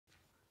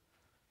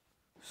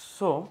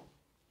So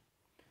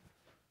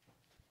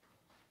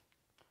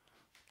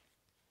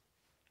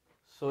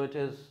it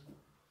is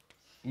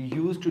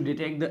used to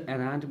detect the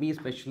anatomy,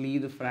 especially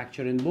the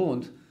fracture in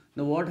bones.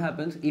 Now what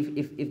happens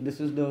if this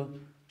is the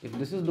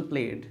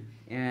plate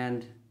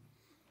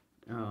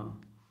uh,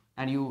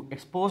 and you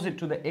expose it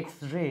to the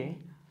X-ray?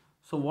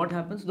 So what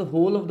happens? The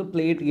whole of the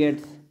plate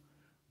gets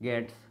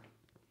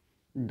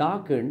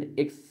darkened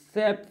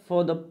except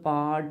for the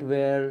part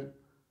where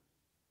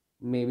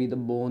maybe the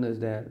bone is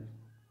there.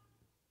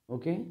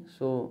 Okay,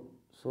 so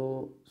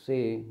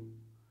say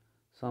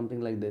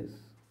something like this.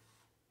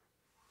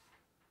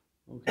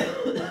 Okay.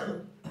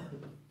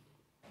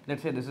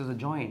 Let's say this is a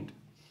joint.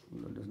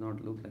 It does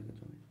not look like a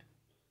joint.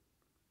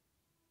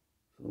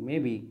 So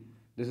maybe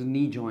this is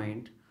knee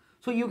joint.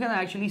 So you can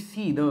actually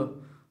see the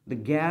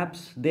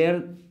gaps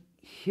there.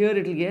 Here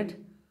it will get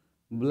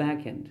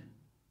blackened.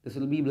 This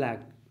will be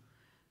black.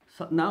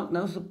 So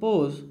now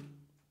suppose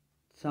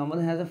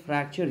someone has a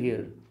fracture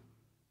here.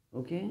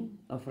 Okay,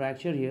 a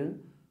fracture here.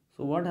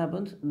 So what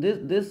happens?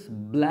 This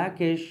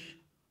blackish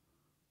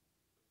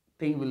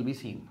thing will be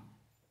seen.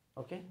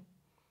 Okay.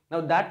 Now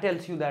that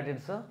tells you that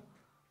it's a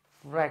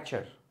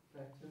fracture.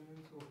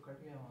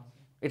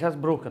 It has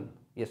broken.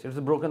 Yes, it's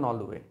broken all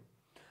the way.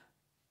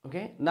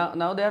 Okay.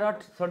 Now there are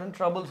certain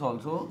troubles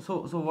also.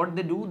 So what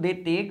they do? They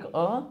take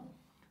a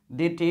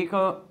they take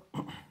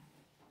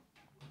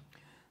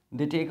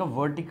a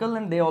vertical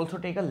and they also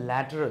take a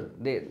lateral.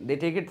 They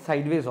take it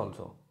sideways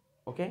also.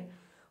 Okay.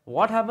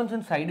 What happens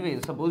in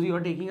sideways? Suppose you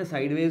are taking a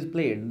sideways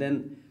plate,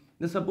 then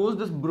suppose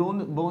this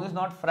bone is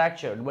not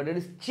fractured, but it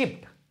is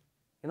chipped.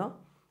 You know,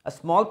 a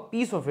small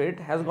piece of it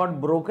has got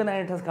broken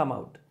and it has come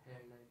out.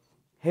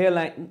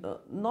 Hairline,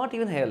 not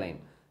even hairline.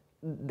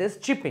 There's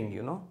chipping,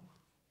 you know.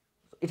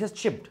 It has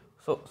chipped.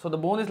 So the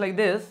bone is like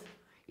this.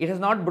 It has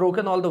not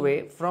broken all the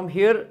way. From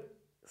here,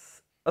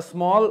 a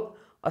small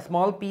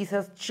piece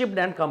has chipped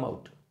and come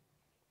out.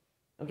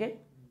 Okay,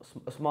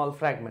 a small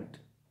fragment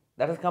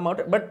that has come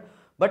out.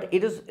 But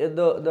it is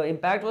the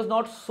impact was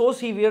not so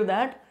severe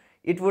that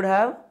it would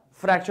have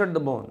fractured the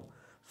bone.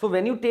 So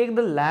when you take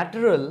the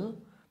lateral,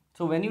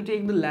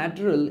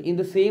 in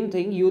the same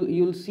thing,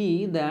 you'll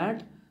see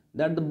that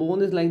the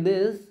bone is like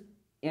this,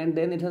 and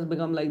then it has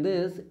become like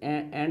this,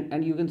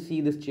 and you can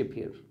see this chip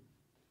here.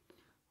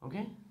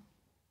 Okay,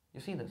 you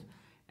see this,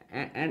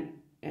 and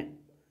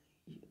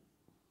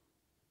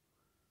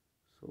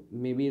so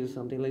maybe it is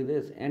something like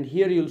this, and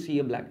here you'll see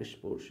a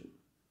blackish portion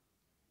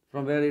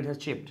from where it has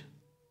chipped.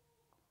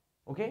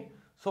 Okay,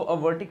 so a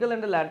vertical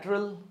and a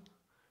lateral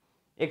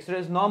X-ray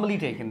is normally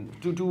taken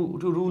to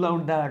rule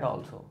out that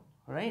also,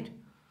 right?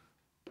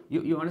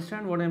 You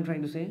understand what I'm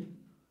trying to say?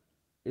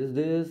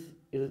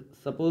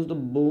 Suppose the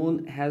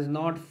bone has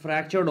not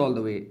fractured all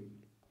the way.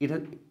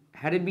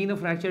 Had it been a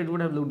fracture, it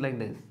would have looked like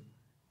this.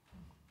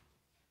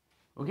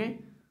 Okay,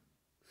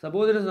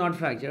 suppose it is not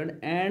fractured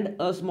and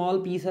a small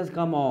piece has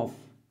come off.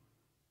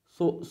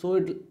 So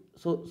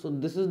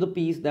this is the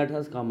piece that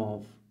has come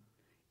off,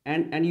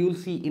 and you'll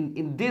see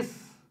in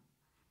this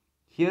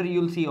here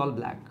you'll see all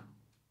black.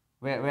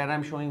 Where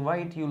I'm showing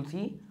white, you'll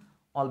see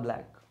all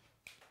black.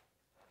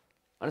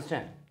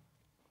 Understand?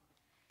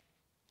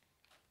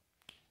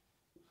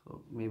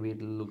 So maybe it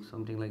will look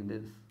something like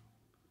this.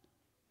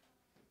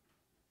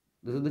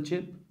 This is the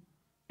chip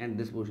and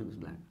this portion is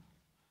black.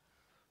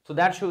 So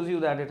that shows you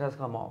that it has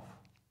come off.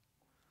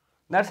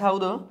 That's how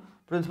the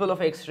principle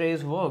of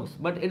X-rays works.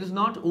 But it is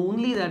not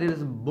only that it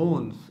is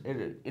bones.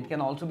 It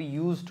can also be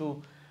used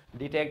to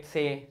detect,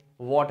 say,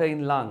 water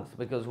in lungs,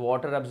 because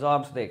water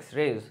absorbs the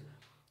X-rays.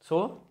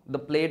 So the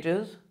plate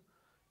is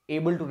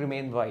able to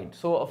remain white.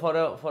 So for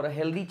a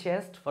healthy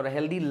chest, for a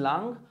healthy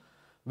lung,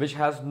 which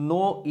has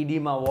no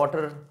edema,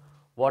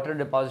 water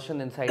deposition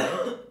inside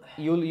it,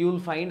 you'll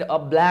find a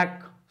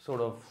black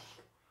sort of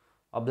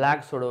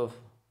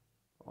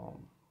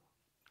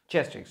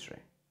chest X-ray,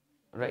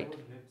 right?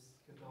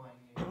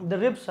 The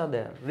ribs are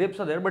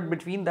there, but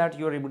between that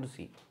you are able to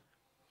see.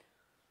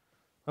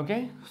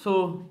 Okay,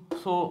 so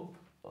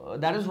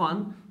that is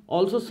one.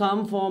 Also,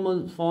 some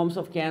forms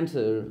of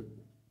cancer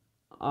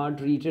are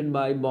treated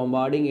by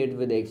bombarding it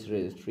with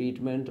X-rays.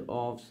 Treatment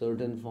of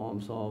certain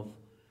forms of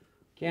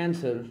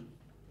cancer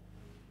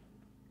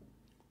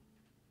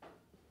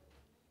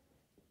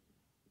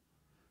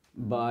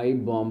by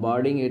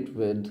bombarding it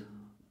with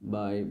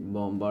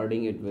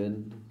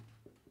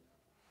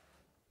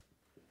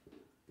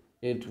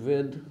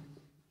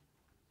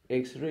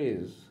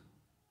X-rays.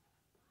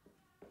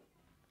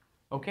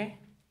 Okay,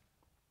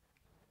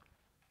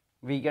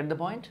 we get the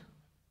point.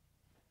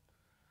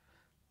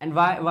 And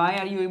why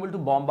are you able to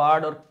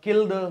bombard or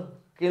kill the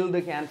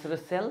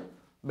cancerous cell?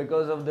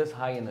 Because of this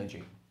high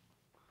energy.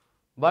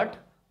 But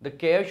the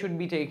care should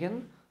be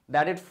taken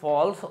that it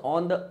falls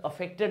on the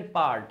affected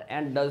part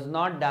and does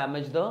not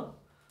damage the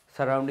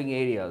surrounding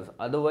areas.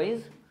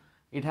 Otherwise,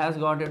 it has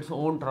got its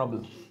own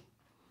trouble.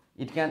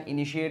 It can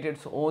initiate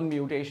its own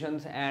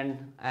mutations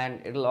and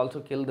it will also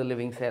kill the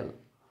living cell.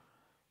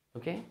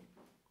 Okay.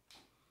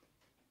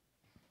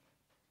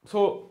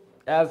 So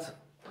as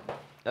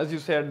as you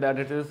said, that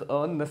it is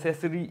a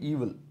necessary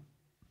evil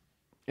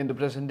in the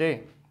present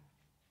day.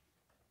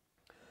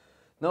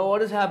 Now,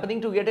 what is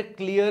happening to get a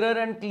clearer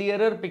and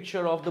clearer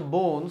picture of the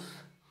bones?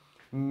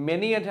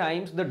 Many a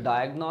times the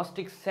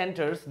diagnostic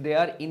centers, they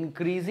are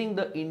increasing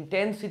the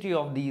intensity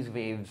of these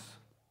waves.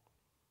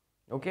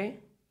 Okay?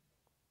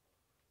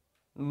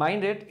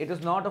 Mind it, it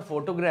is not a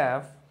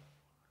photograph,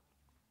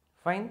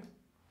 fine,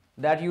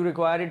 that you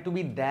require it to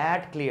be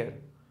that clear.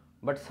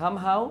 But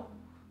somehow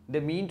they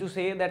mean to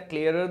say that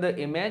clearer the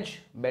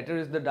image, better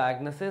is the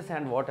diagnosis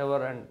and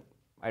whatever, and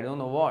I don't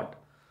know what.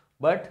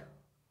 But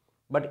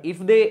if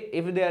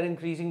they are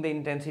increasing the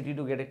intensity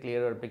to get a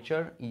clearer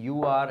picture,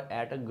 you are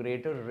at a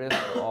greater risk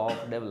of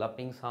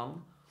developing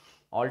some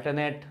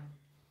alternate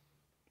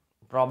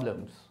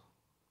problems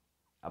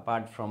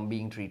apart from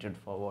being treated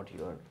for what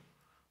you are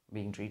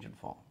being treated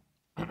for.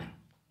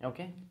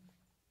 Okay,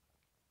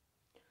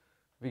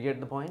 we get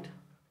the point.